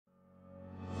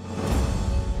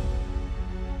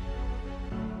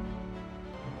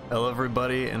Hello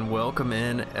everybody and welcome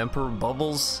in. Emperor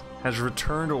Bubbles has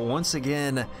returned once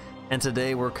again, and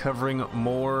today we're covering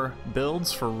more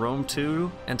builds for Rome 2,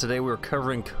 and today we're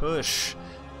covering Kush.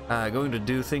 Going to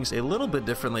do things a little bit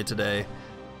differently today.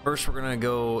 First we're going to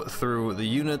go through the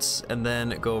units and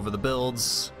then go over the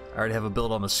builds. I already have a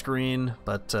build on the screen,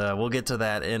 but we'll get to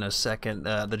that in a second.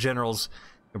 The generals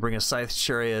bring a Scythe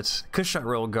Chariot, Kushite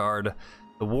Royal Guard,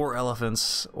 the War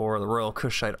Elephants, or the Royal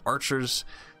Kushite Archers.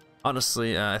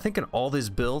 Honestly, I think in all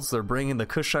these builds they're bringing the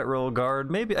Kushite Royal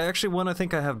Guard. Maybe actually one I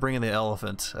think I have bringing the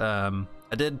Elephant. I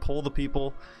did poll the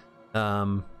people,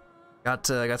 got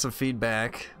some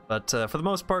feedback, but for the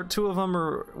most part,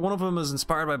 one of them is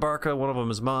inspired by Barca, one of them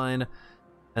is mine,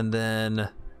 and then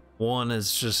one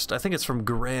is just, I think it's from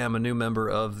Graham, a new member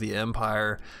of the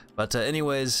Empire. But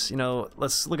anyways, you know,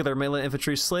 let's look at their melee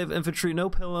infantry. Slave infantry, no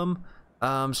Pilum.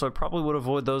 So I probably would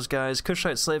avoid those guys.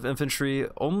 Kushite Slave Infantry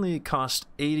only cost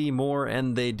 80 more,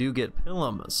 and they do get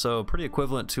Pilum, so pretty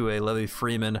equivalent to a Levy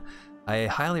Freeman. I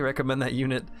highly recommend that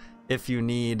unit if you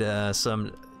need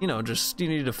some, you know, just you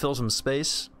need to fill some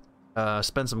space,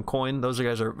 spend some coin. Those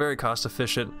guys are very cost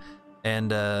efficient, and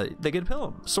they get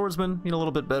Pilum. Swordsmen, you know, a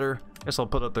little bit better. I guess I'll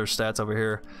put up their stats over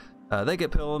here. They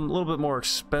get Pilum, a little bit more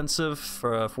expensive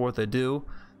for what they do.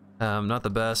 Not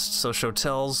the best. So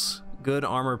Shotels, good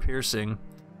armor piercing.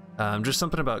 Just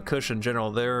something about Kush in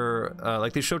general. They're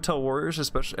like these Shotel warriors,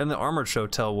 especially, and the armored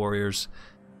Shotel warriors,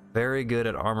 very good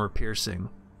at armor piercing.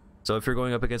 So if you're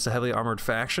going up against a heavily armored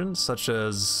faction, such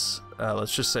as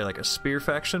let's just say like a spear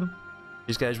faction,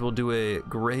 these guys will do a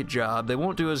great job. They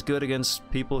won't do as good against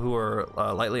people who are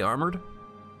lightly armored,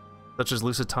 such as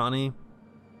Lusitani,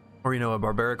 or you know, a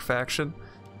barbaric faction.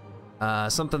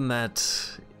 Something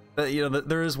that you know,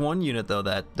 there is one unit though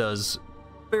that does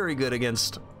very good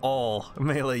against all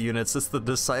melee units. It's the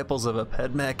Disciples of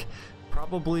Epedmech,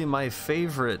 probably my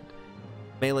favorite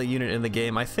melee unit in the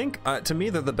game. I think to me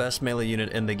they're the best melee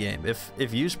unit in the game.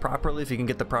 If used properly, if you can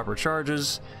get the proper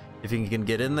charges, if you can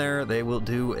get in there, they will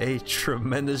do a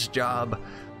tremendous job.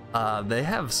 They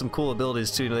have some cool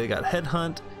abilities too. They got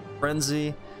Headhunt,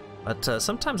 Frenzy, but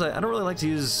sometimes I don't really like to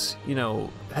use, you know,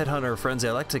 Headhunt or Frenzy.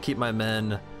 I like to keep my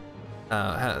men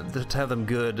to have them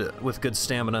good with good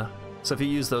stamina. So if you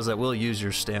use those, that will use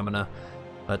your stamina,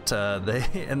 but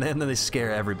then they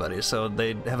scare everybody. So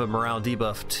they have a morale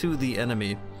debuff to the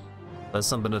enemy. That's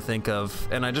something to think of.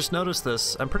 And I just noticed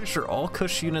this. I'm pretty sure all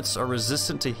Kush units are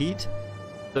resistant to heat.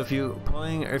 So if you're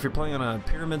playing on a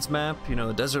pyramids map, you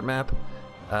know, a desert map,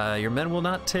 your men will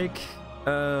not take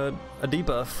a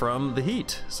debuff from the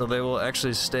heat. So they will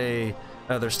actually stay.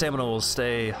 Their stamina will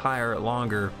stay higher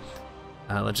longer.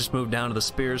 Let's just move down to the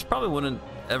spears. Probably wouldn't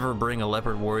ever bring a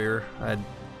leopard warrior.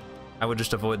 I would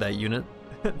just avoid that unit,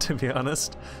 to be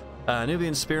honest.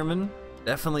 Nubian spearmen,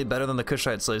 definitely better than the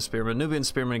Kushite slave spearmen. Nubian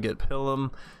spearmen get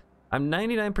Pilum. I'm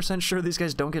 99% sure these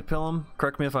guys don't get Pilum.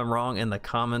 Correct me if I'm wrong in the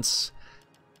comments.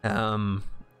 But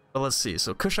let's see.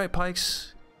 So Kushite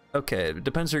pikes. Okay, it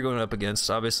depends who you're going up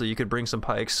against. Obviously, you could bring some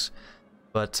pikes,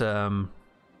 but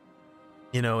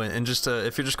you know, and just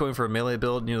if you're just going for a melee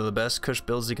build, you know, the best Kush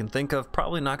builds you can think of,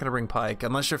 probably not going to bring pike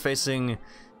unless you're facing,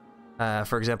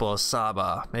 for example, a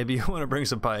Saba. Maybe you want to bring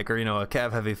some pike, or you know, a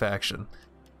cav heavy faction,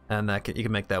 and you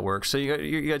can make that work. So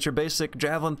you got your basic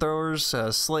javelin throwers,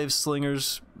 slave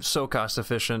slingers, so cost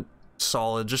efficient,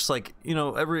 solid. Just like, you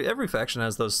know, every faction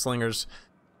has those slingers,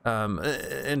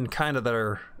 and kind of that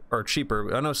are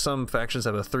cheaper. I know some factions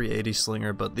have a 380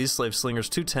 slinger, but these slave slingers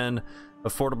 210,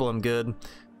 affordable and good.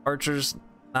 Archers,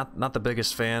 not the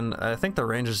biggest fan. I think the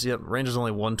range is only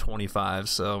 125,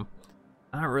 so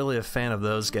not really a fan of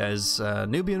those guys.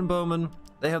 Nubian bowmen,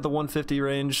 they have the 150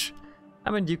 range.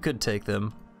 I mean, you could take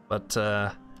them, but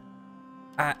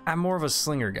I'm more of a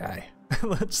slinger guy.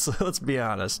 let's be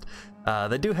honest.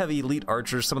 They do have elite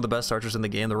archers, some of the best archers in the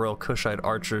game, the Royal Kushite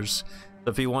Archers. So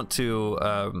if you want to,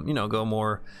 you know, go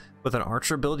more with an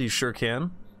archer build, you sure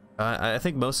can. I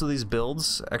think most of these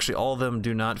builds, actually all of them,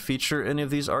 do not feature any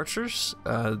of these archers.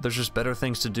 There's just better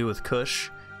things to do with Kush,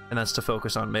 and that's to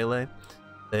focus on melee.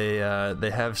 They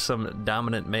have some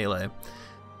dominant melee.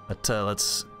 But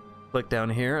let's click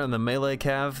down here on the melee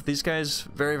cav. These guys,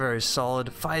 very, very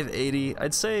solid. 580.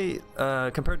 I'd say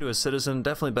compared to a citizen,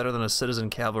 definitely better than a citizen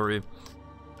cavalry.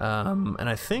 And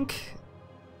I think,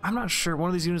 I'm not sure, one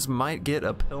of these units might get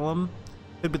a Pilum.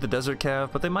 Could be the desert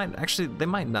cav, but they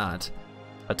might not.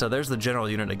 But there's the general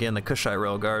unit again, the Kushite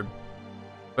Royal Guard.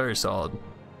 Very solid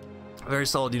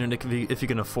unit if you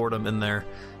can afford them in there.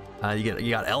 You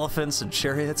got elephants and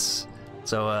chariots,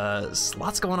 so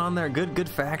lots going on there. Good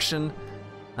faction.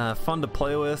 Fun to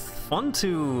play with, fun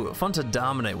to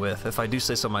dominate with, if I do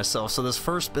say so myself. So this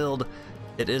first build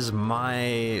It is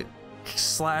my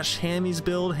slash Hammy's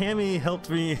build. Hammy helped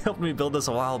me build this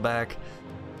a while back,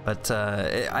 but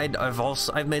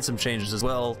I've made some changes as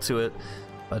well to it.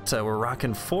 But we're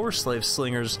rocking 4 slave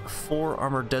slingers, 4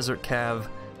 armored desert cav,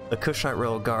 the Kushite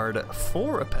rail guard,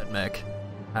 4 a ped mech.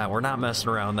 We're not messing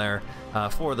around there.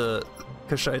 4 the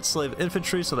Kushite slave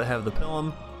infantry, so they have the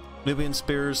Pilum, Nubian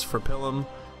spears for Pilum,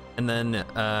 and then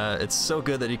it's so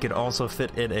good that you can also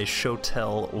fit in a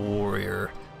Shotel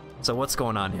warrior. So what's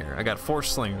going on here? I got 4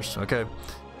 slingers, okay?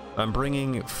 I'm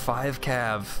bringing 5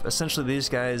 cav. Essentially these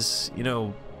guys, you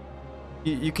know,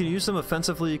 you can use them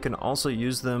offensively, you can also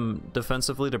use them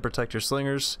defensively to protect your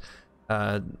slingers.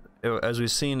 As we've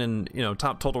seen in, you know,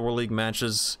 top Total War League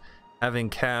matches, having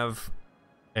cav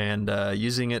and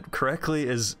using it correctly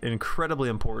is incredibly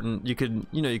important. You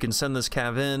can send this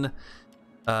cav in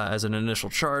as an initial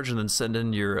charge and then send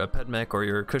in your ped mech or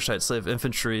your Kushite slave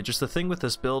infantry. Just the thing with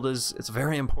this build is it's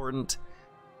very important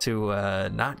to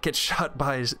not get shot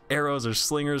by arrows or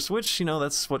slingers, which, you know,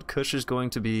 that's what Kush is going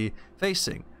to be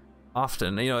facing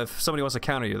often. You know, if somebody wants to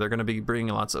counter you, they're going to be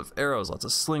bringing lots of arrows, lots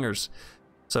of slingers.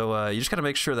 So you just got to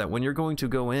make sure that when you're going to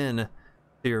go in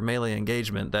to your melee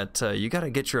engagement, that you got to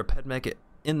get your ped mech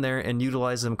in there and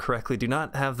utilize them correctly. Do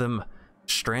not have them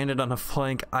stranded on a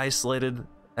flank, isolated.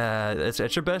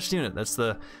 It's your best unit. That's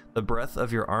the breadth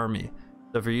of your army.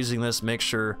 So if you're using this, make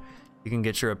sure you can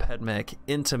get your ped mech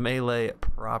into melee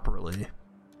properly.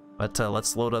 But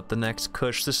let's load up the next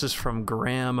Kush. This is from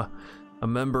Graham, a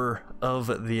member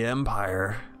of the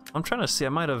Empire. I'm trying to see.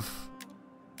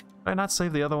 Did I not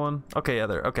save the other one? Okay, yeah,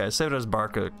 there. Okay, I saved it as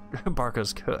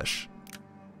Barca's Kush.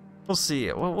 We'll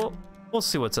see. We'll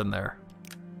see what's in there.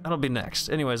 That'll be next.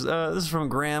 Anyways, this is from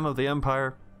Graham of the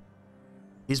Empire.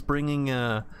 He's bringing,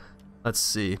 let's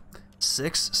see,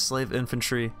 6 slave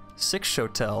infantry, 6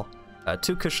 Shotel,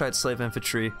 2 Kushite slave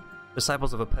infantry,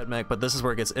 disciples of a ped mech, but this is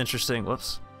where it gets interesting.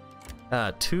 Whoops.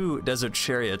 2 desert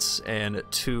chariots and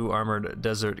 2 armored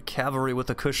desert cavalry with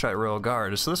a Kushite royal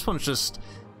guard. So this one's just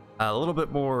a little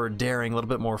bit more daring, a little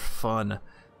bit more fun.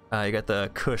 You got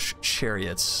the Kush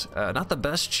chariots. Not the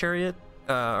best chariot,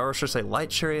 or should I say light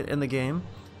chariot in the game.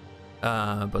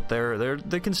 But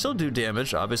they can still do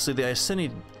damage. Obviously, the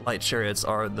Iceni light chariots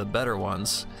are the better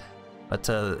ones. But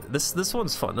this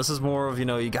one's fun. This is more of, you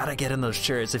know, you gotta get in those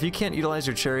chariots. If you can't utilize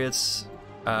your chariots,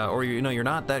 or you know you're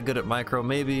not that good at micro,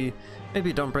 maybe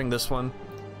don't bring this one.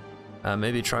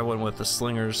 Maybe try one with the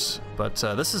slingers. But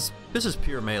this is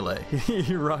pure melee.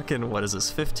 You're rocking, what is this,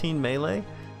 15 melee?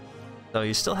 So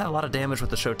you still have a lot of damage with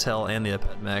the Shotel and the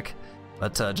ped mech.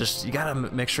 But just, you gotta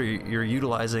make sure you're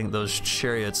utilizing those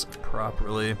chariots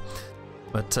properly.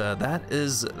 But that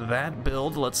is that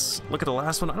build. Let's look at the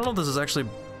last one. I don't know if this is actually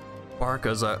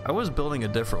Barca's. I was building a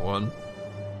different one.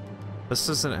 This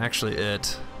isn't actually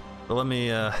it. But let me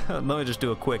just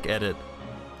do a quick edit,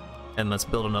 and let's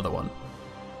build another one.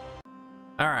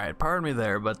 Alright, pardon me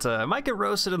there, but I might get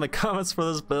roasted in the comments for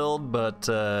this build, but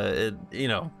you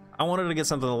know, I wanted to get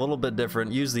something a little bit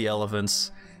different, use the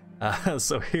elephants.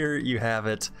 So here you have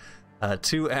it,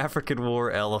 2 African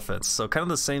war elephants. So kind of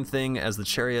the same thing as the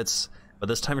chariots, but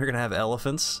this time you're gonna have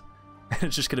elephants, and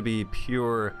it's just gonna be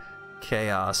pure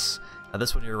chaos.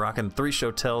 This one you're rocking 3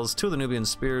 Shotels, 2 of the Nubian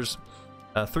spears,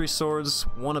 3 swords,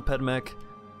 1 a ped mech,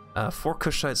 4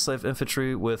 Kushite slave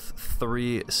infantry with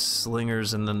 3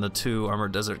 slingers, and then the 2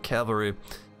 armored desert cavalry.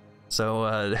 So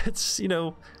it's, you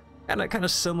know, kind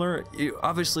of similar.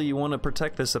 Obviously you want to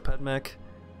protect this ped mech.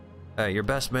 Your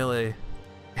best melee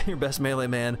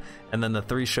man, and then the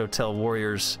 3 Shotel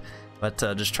warriors. But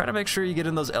just try to make sure you get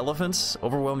in those elephants,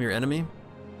 overwhelm your enemy,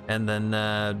 and then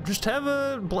just have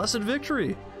a blessed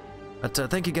victory. But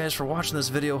thank you guys for watching this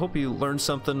video. Hope you learned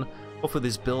something. Hopefully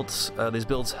these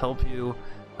builds help you.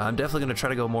 I'm definitely going to try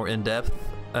to go more in depth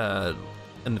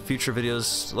in the future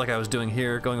videos, like I was doing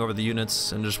here, going over the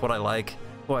units and just what I like,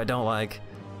 what I don't like,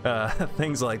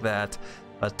 things like that.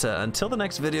 But until the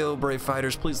next video, brave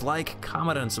fighters, please like,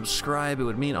 comment, and subscribe. It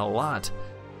would mean a lot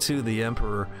to the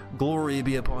Emperor. Glory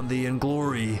be upon thee, and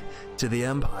glory to the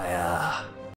Empire.